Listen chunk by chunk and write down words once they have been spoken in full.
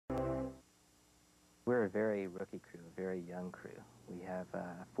We're a very rookie crew, a very young crew. We have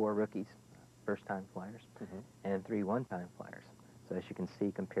 4 rookies, first-time flyers, and 3 one-time flyers. So as you can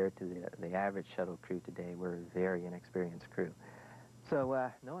see, compared to the average shuttle crew today, we're a very inexperienced crew.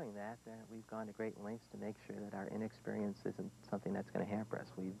 So knowing that, we've gone to great lengths to make sure that our inexperience isn't something that's going to hamper us.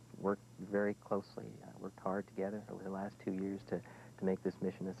 We've worked very closely, worked hard together over the last 2 years to make this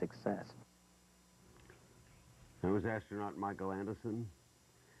mission a success. That was astronaut Michael Anderson.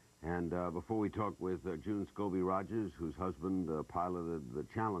 And before we talk with June Scobie-Rogers, whose husband piloted the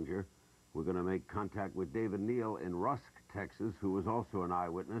Challenger, we're going to make contact with David Neal in Rusk, Texas, who was also an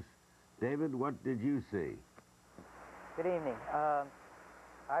eyewitness. David, what did you see? Good evening.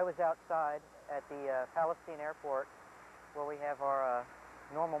 I was outside at the Palestine airport where we have our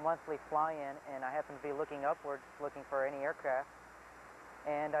normal monthly fly-in, and I happen to be looking upwards, looking for any aircraft.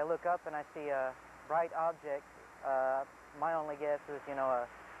 And I look up and I see a bright object. My only guess is, you know, a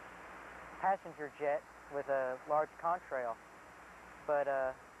passenger jet with a large contrail. But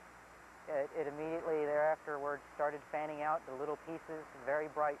it immediately thereafterwards started fanning out the little pieces, very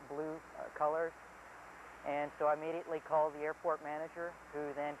bright blue colors. And so I immediately called the airport manager,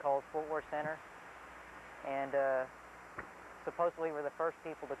 who then called Fort Worth Center. And supposedly we're the first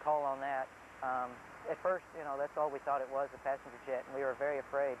people to call on that. At first, you know, that's all we thought it was, a passenger jet, and we were very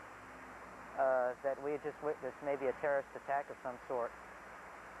afraid that we had just witnessed maybe a terrorist attack of some sort.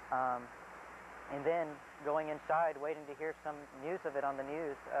 And then going inside, waiting to hear some news of it on the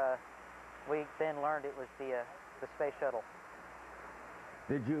news, we then learned it was the space shuttle.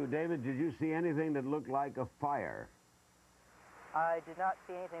 David, did you see anything that looked like a fire? I did not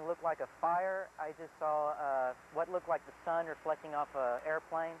see anything look like a fire. I just saw what looked like the sun reflecting off an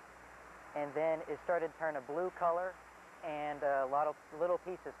airplane, and then it started to turn a blue color, and a lot of little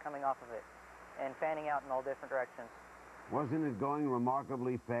pieces coming off of it, and fanning out in all different directions. Wasn't it going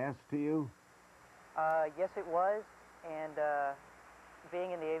remarkably fast to you? Yes, it was, and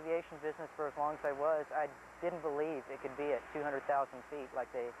being in the aviation business for as long as I was, I didn't believe it could be at 200,000 feet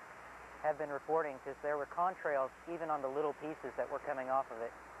like they have been reporting, because there were contrails even on the little pieces that were coming off of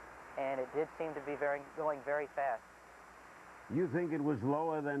it, and it did seem to be going very fast. You think it was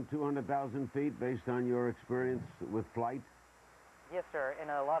lower than 200,000 feet based on your experience with flight? Yes, sir,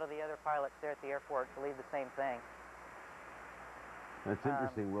 and a lot of the other pilots there at the airport believe the same thing. That's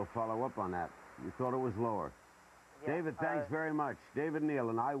interesting. We'll follow up on that. You thought it was lower. Yeah, David, thanks very much. David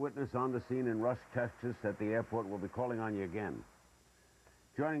Neal, an eyewitness on the scene in Rusk, Texas at the airport. We'll be calling on you again.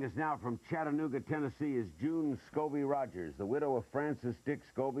 Joining us now from Chattanooga, Tennessee is June Scobie-Rogers, the widow of Francis Dick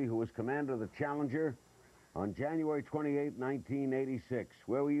Scobie, who was commander of the Challenger on January 28, 1986.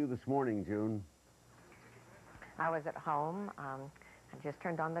 Where were you this morning, June? I was at home. I just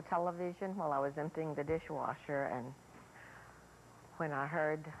turned on the television while I was emptying the dishwasher, and when I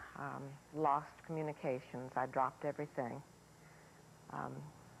heard lost communications, I dropped everything.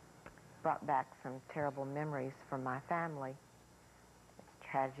 Brought back some terrible memories from my family. It's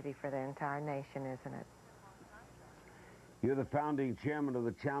a tragedy for the entire nation, isn't it? You're the founding chairman of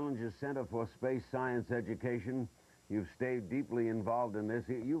the Challenger Center for Space Science Education. You've stayed deeply involved in this.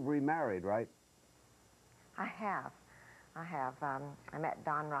 You've remarried, right? I have. I met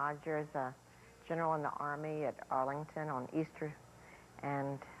Don Rogers, a general in the Army at Arlington on Easter,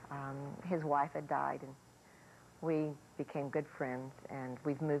 and his wife had died, and we became good friends, and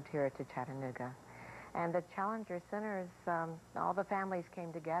we've moved here to Chattanooga. And the Challenger Centers, all the families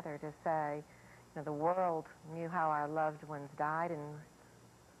came together to say, you know, the world knew how our loved ones died, and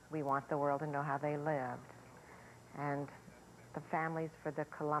we want the world to know how they lived. And the families for the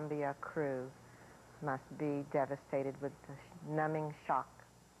Columbia crew must be devastated with the numbing shock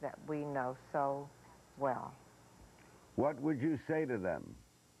that we know so well. What would you say to them?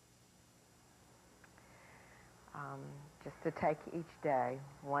 Just to take each day,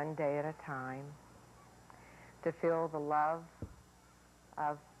 one day at a time, to feel the love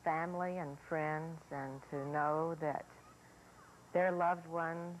of family and friends, and to know that their loved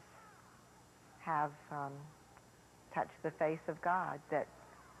ones have touched the face of God, that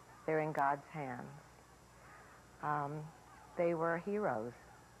they're in God's hands. They were heroes.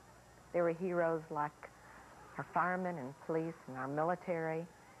 They were heroes like our firemen and police and our military.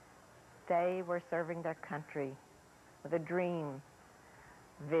 They were serving their country with a dream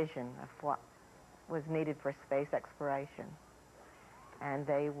vision of what was needed for space exploration. And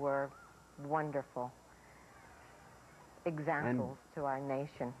they were wonderful examples to our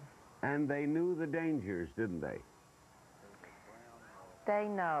nation. And they knew the dangers, didn't they? They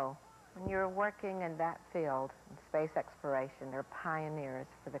know. When you're working in that field, in space exploration, they're pioneers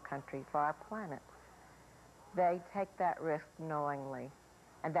for the country, for our planet. They take that risk knowingly,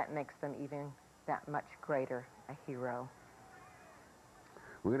 and that makes them even that much greater a hero.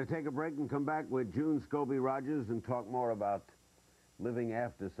 We're going to take a break and come back with June Scobie Rogers and talk more about living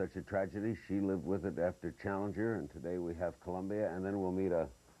after such a tragedy. She lived with it after Challenger, and today we have Columbia, and then we'll meet a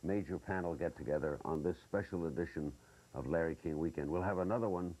major panel get-together on this special edition of Larry King Weekend. We'll have another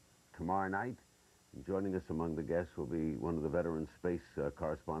one tomorrow night, and joining us among the guests will be one of the veteran space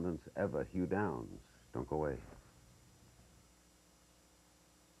correspondents ever, Hugh Downs. Don't go away.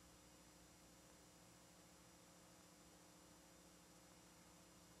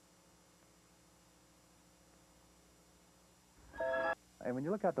 And when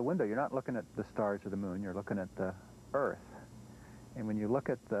you look out the window, you're not looking at the stars or the moon, you're looking at the Earth. And when you look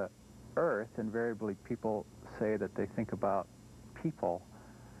at the Earth, invariably people say that they think about people,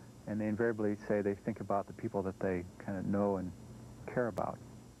 and they invariably say they think about the people that they kind of know and care about.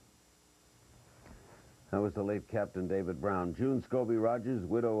 That was the late Captain David Brown. June Scobie Rogers,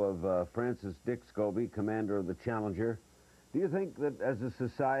 widow of Francis Dick Scobie, commander of the Challenger. Do you think that as a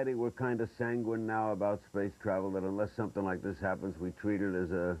society we're kind of sanguine now about space travel, that unless something like this happens, we treat it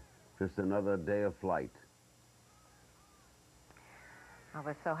as just another day of flight? I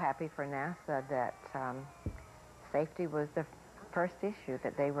was so happy for NASA that safety was the first issue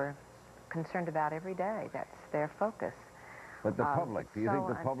that they were concerned about every day. That's their focus. But the public, do you think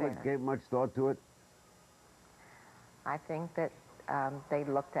the public gave much thought to it? I think that they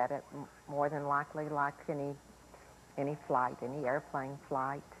looked at it more than likely like any flight, any airplane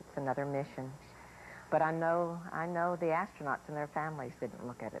flight. It's another mission. But I know the astronauts and their families didn't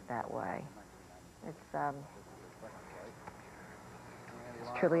look at it that way. It's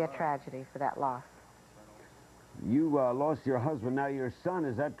truly a tragedy for that loss. You lost your husband, now your son.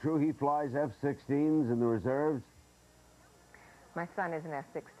 Is that true? He flies F-16s in the reserves? My son is an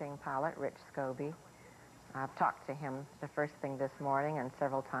F-16 pilot, Rich Scobie. I've talked to him the first thing this morning and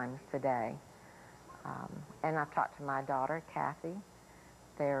several times today. And I've talked to my daughter, Kathy.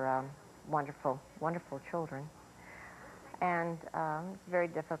 They're wonderful, wonderful children. And it's very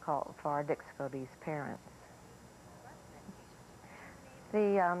difficult for Dick Scobie's parents.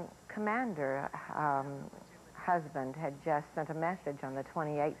 The commander husband had just sent a message on the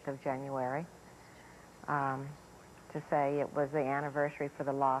 28th of January to say it was the anniversary for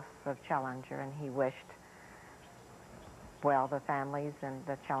the loss of Challenger, and he wished well the families and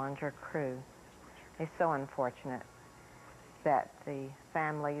the Challenger crew. It's so unfortunate that the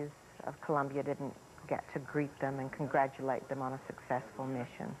families of Columbia didn't get to greet them and congratulate them on a successful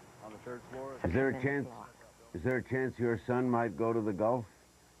mission. On the third floor? Is there a chance your son might go to the Gulf?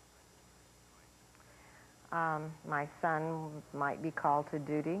 My son might be called to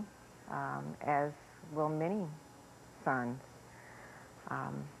duty, as will many sons.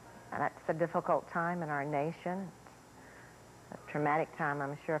 And it's a difficult time in our nation. It's a traumatic time,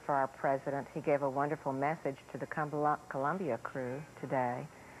 I'm sure, for our president. He gave a wonderful message to the Columbia crew today.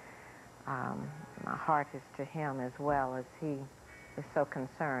 My heart is to him as well, as he is so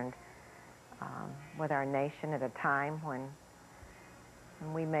concerned with our nation at a time when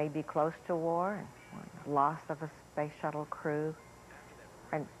we may be close to war, and the loss of a space shuttle crew.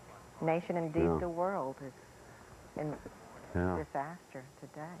 Our nation, indeed the world, is in disaster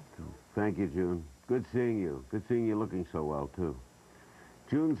today. Thank you, June. Good seeing you. Good seeing you looking so well, too.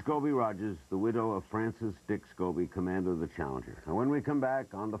 June Scobie Rogers, the widow of Francis Dick Scobie, commander of the Challenger. And when we come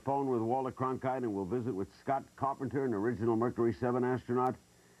back, on the phone with Walter Cronkite, and we'll visit with Scott Carpenter, an original Mercury 7 astronaut,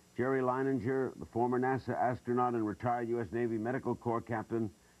 Jerry Leininger, the former NASA astronaut and retired U.S. Navy Medical Corps captain,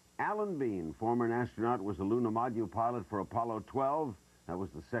 Alan Bean, former astronaut, was a lunar module pilot for Apollo 12. That was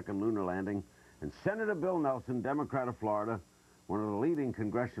the second lunar landing. And Senator Bill Nelson, Democrat of Florida, one of the leading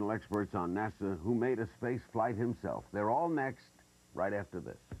congressional experts on NASA, who made a space flight himself. They're all next, right after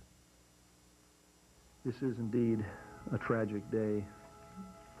this. This is indeed a tragic day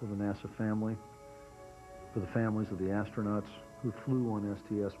for the NASA family, for the families of the astronauts who flew on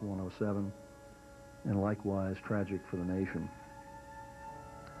STS-107, and likewise tragic for the nation.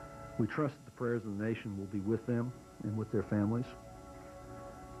 We trust that the prayers of the nation will be with them and with their families.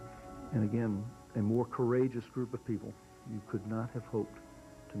 And again, a more courageous group of people you could not have hoped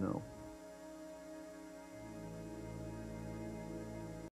to know.